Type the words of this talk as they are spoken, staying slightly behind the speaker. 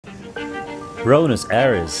Buenos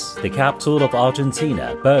Aires, the capital of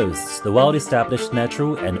Argentina, boasts the well-established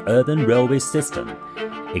metro and urban railway system.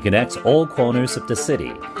 It connects all corners of the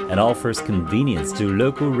city and offers convenience to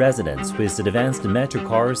local residents with advanced metro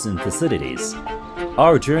cars and facilities.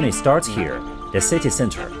 Our journey starts here, the city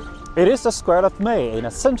center. It is the Square of May in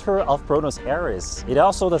the center of Buenos Aires. It is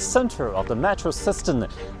also the center of the metro system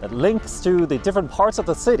that links to the different parts of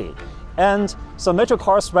the city. And some metro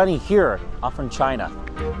cars running here are from China.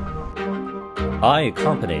 I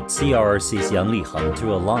accompanied CRRC's Yang Liheng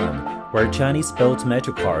through a line where Chinese-built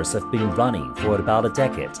metro cars have been running for about a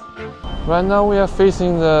decade. Right now we are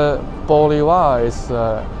facing the Bolivar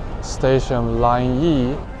station, Line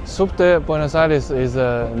E. Subte Buenos Aires is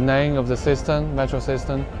the name of the system, metro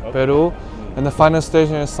system, Peru, and the final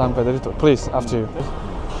station is San Pedrito. Please, after you.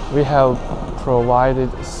 We have provided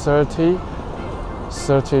 30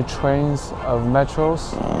 trains of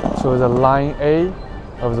metros to the Line A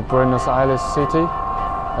of the Buenos Aires city,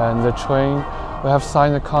 and the train, we have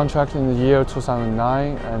signed a contract in the year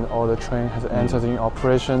 2009, and all the train has entered in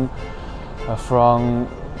operation from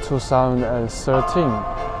 2013.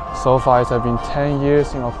 So far it has been 10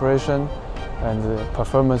 years in operation, and the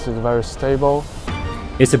performance is very stable.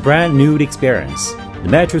 It's a brand new experience. The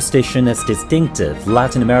metro station has distinctive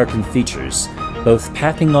Latin American features, both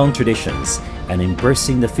passing on traditions and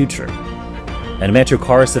embracing the future. And metro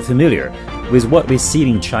cars are familiar with what we see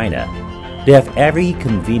in China. They have every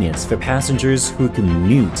convenience for passengers who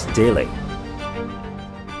commute daily.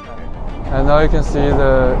 And now you can see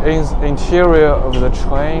the interior of the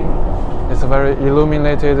train. It's very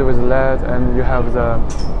illuminated with LED, and you have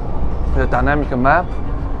the dynamic map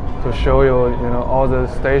to show you, all the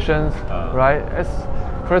stations, right? It's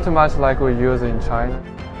pretty much like we use in China.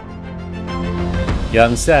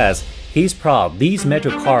 Yang says he's proud these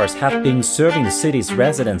metro cars have been serving the city's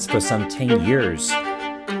residents for some 10 years.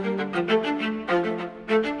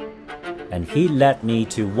 And he led me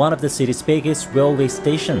to one of the city's biggest railway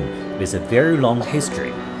stations with a very long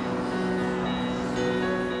history.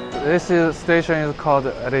 This station is called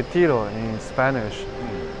Retiro in Spanish.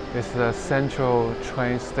 It's the central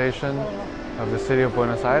train station of the city of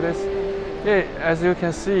Buenos Aires. Yeah, as you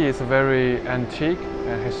can see, it's very antique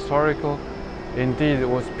and historical. Indeed, it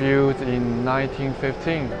was built in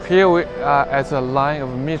 1915. Here we are at the line of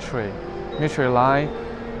Mitre line.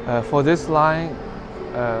 For this line,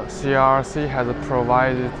 CRRC has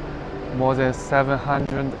provided more than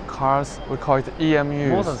 700 cars. We call it EMUs.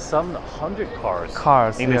 More than 700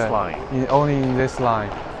 cars in this line? Only in this line.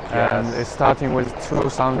 Yes. And it's starting with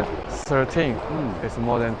 2013. It's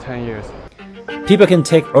more than 10 years. People can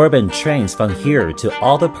take urban trains from here to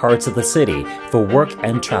other parts of the city for work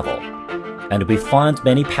and travel. And we find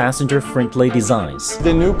many passenger-friendly designs.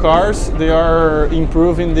 The new cars, they are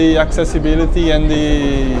improving the accessibility and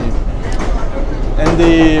the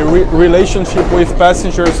relationship with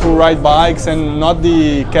passengers who ride bikes, and not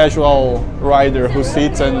the casual rider who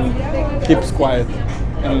sits and keeps quiet.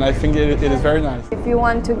 And I think it is very nice. If you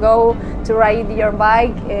want to go to ride your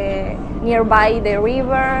bike nearby the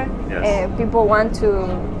river, yes. People want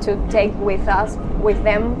to take with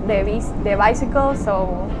them the bicycle,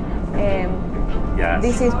 so Yes.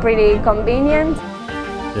 This is pretty convenient.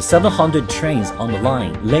 The 700 trains on the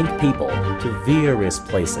line link people to various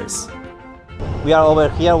places. We are over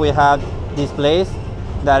here, we have this place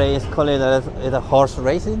that is called the horse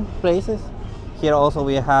racing places. Here also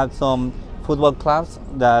we have some football clubs,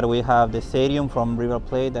 that we have the stadium from River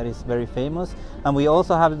Plate that is very famous. And we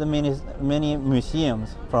also have the many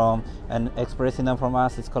museums and expressing them from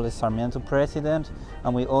us, it's called the Sarmiento President.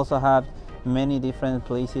 And we also have many different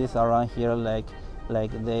places around here, like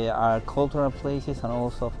they are cultural places, and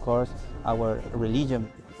also of course our religion.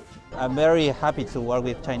 I'm very happy to work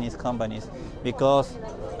with Chinese companies because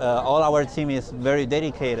all our team is very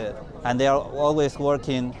dedicated, and they are always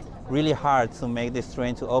working really hard to make this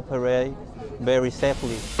train to operate very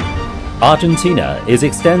safely. Argentina is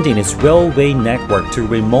extending its railway network to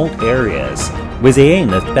remote areas with the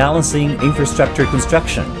aim of balancing infrastructure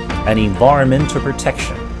construction and environmental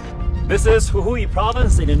protection. This is Jujuy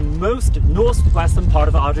province in the most northwestern part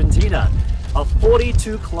of Argentina. A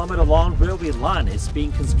 42-kilometer-long railway line is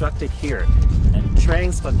being constructed here, and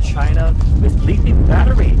trains from China with lithium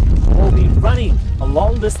battery will be running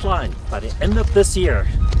along this line by the end of this year.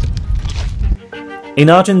 In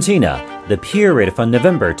Argentina, the period from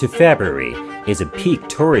November to February is a peak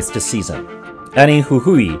tourist season. And in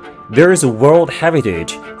Jujuy, there is a World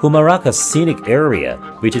Heritage Humahuaca Scenic Area,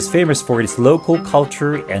 which is famous for its local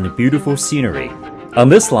culture and beautiful scenery. On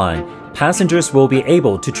this line, passengers will be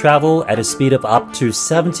able to travel at a speed of up to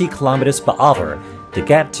 70 kilometers per hour to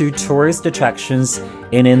get to tourist attractions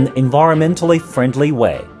in an environmentally friendly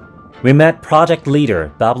way. We met project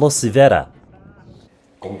leader Pablo Civera.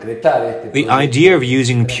 The idea of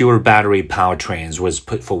using pure battery powertrains was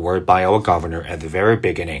put forward by our governor at the very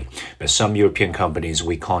beginning, but some European companies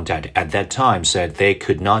we contacted at that time said they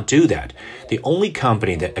could not do that. The only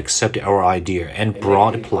company that accepted our idea and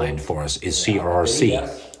brought a plan for us is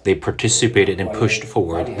CRRC. They participated and pushed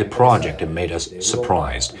forward the project and made us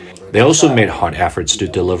surprised. They also made hard efforts to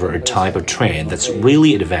deliver a type of train that's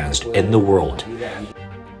really advanced in the world.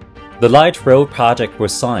 The light rail project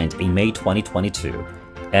was signed in May 2022.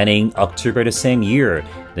 And in October the same year,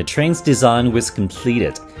 the train's design was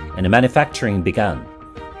completed and the manufacturing began.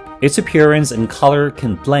 Its appearance and color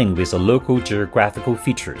can blend with the local geographical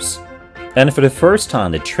features. And for the first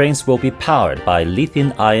time, the trains will be powered by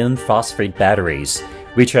lithium iron phosphate batteries,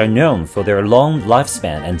 which are known for their long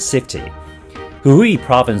lifespan and safety. Huhui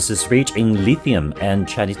province is rich in lithium, and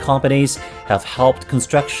Chinese companies have helped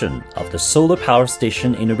construction of the solar power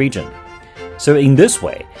station in the region. So in this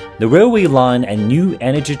way, the railway line and new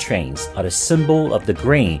energy trains are the symbol of the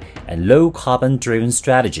green and low-carbon driven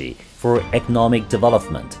strategy for economic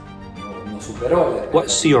development. What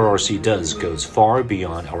CRRC does goes far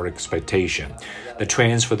beyond our expectation. The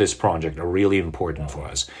trains for this project are really important for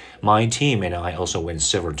us. My team and I also went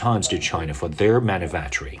several times to China for their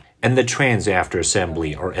manufacturing. And the trains after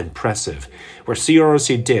assembly are impressive. What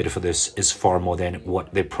CRRC did for this is far more than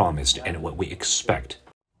what they promised and what we expect.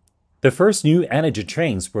 The first new energy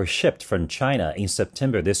trains were shipped from China in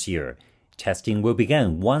September this year. Testing will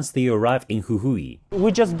begin once they arrive in Huhui.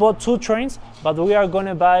 We just bought 2 trains, but we are going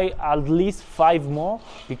to buy at least 5 more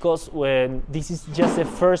because this is just the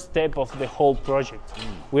first step of the whole project.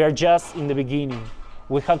 We are just in the beginning.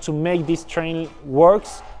 We have to make this train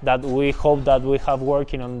works that we hope that we have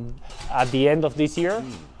working on at the end of this year.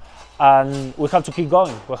 And we have to keep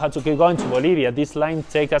going. We have to keep going to Bolivia. This line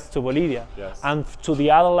takes us to Bolivia. Yes. And to the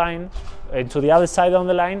other line, to the other side on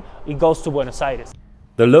the line, it goes to Buenos Aires.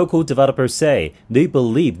 The local developers say they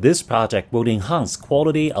believe this project will enhance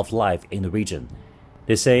quality of life in the region.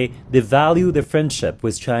 They say they value the friendship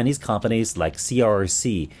with Chinese companies like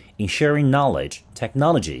CRRC in sharing knowledge,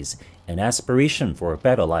 technologies, and aspiration for a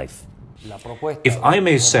better life. If I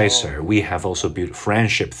may say so, we have also built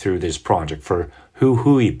friendship through this project for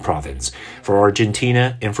Huhui province, for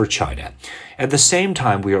Argentina, and for China. At the same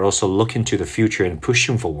time, we are also looking to the future and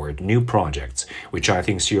pushing forward new projects, which I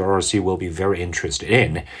think CRRC will be very interested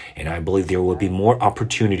in, and I believe there will be more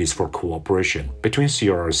opportunities for cooperation between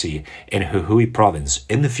CRRC and Huhui province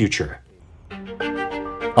in the future.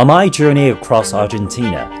 On my journey across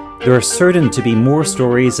Argentina, there are certain to be more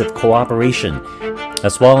stories of cooperation,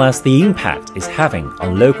 as well as the impact it's having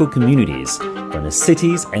on local communities, from the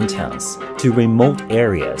cities and towns to remote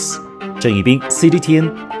areas. Zheng Yibing,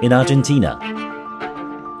 CGTN in Argentina.